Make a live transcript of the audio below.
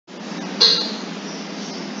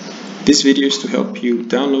This video is to help you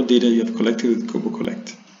download data you have collected with KOBO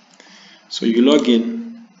Collect. So you log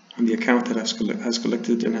in on the account that has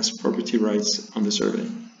collected and has property rights on the survey.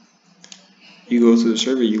 You go to the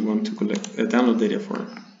survey you want to download data for.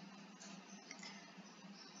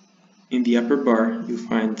 In the upper bar you'll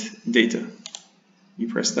find data. You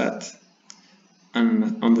press that,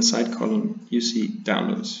 and on the side column you see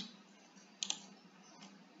downloads.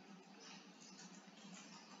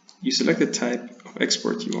 You select the type of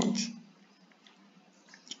export you want.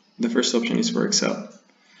 The first option is for Excel.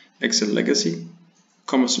 Excel Legacy,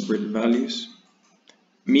 comma separated values,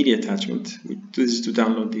 media attachment, this is to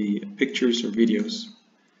download the pictures or videos,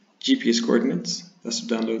 GPS coordinates, that's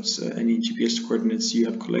to download any GPS coordinates you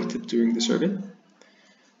have collected during the survey,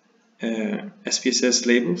 SPSS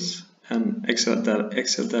labels, and Excel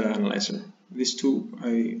data analyzer. These two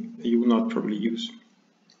you will not probably use.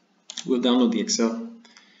 We'll download the Excel.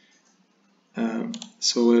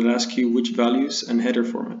 So it'll ask you which values and header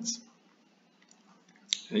formats.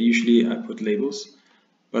 Usually I put labels,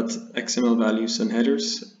 but XML values and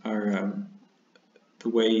headers are the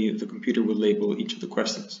way the computer will label each of the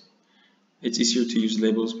questions. It's easier to use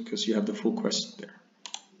labels because you have the full question there.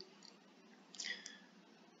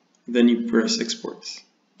 Then you press export.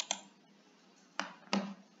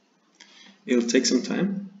 It'll take some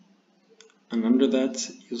time, and under that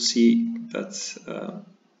you'll see that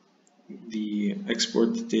the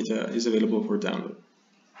export data is available for download.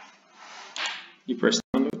 You press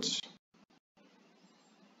downloads,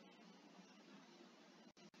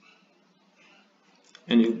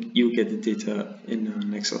 and you get the data in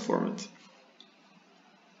an Excel format.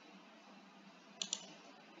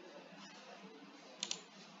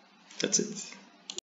 That's it.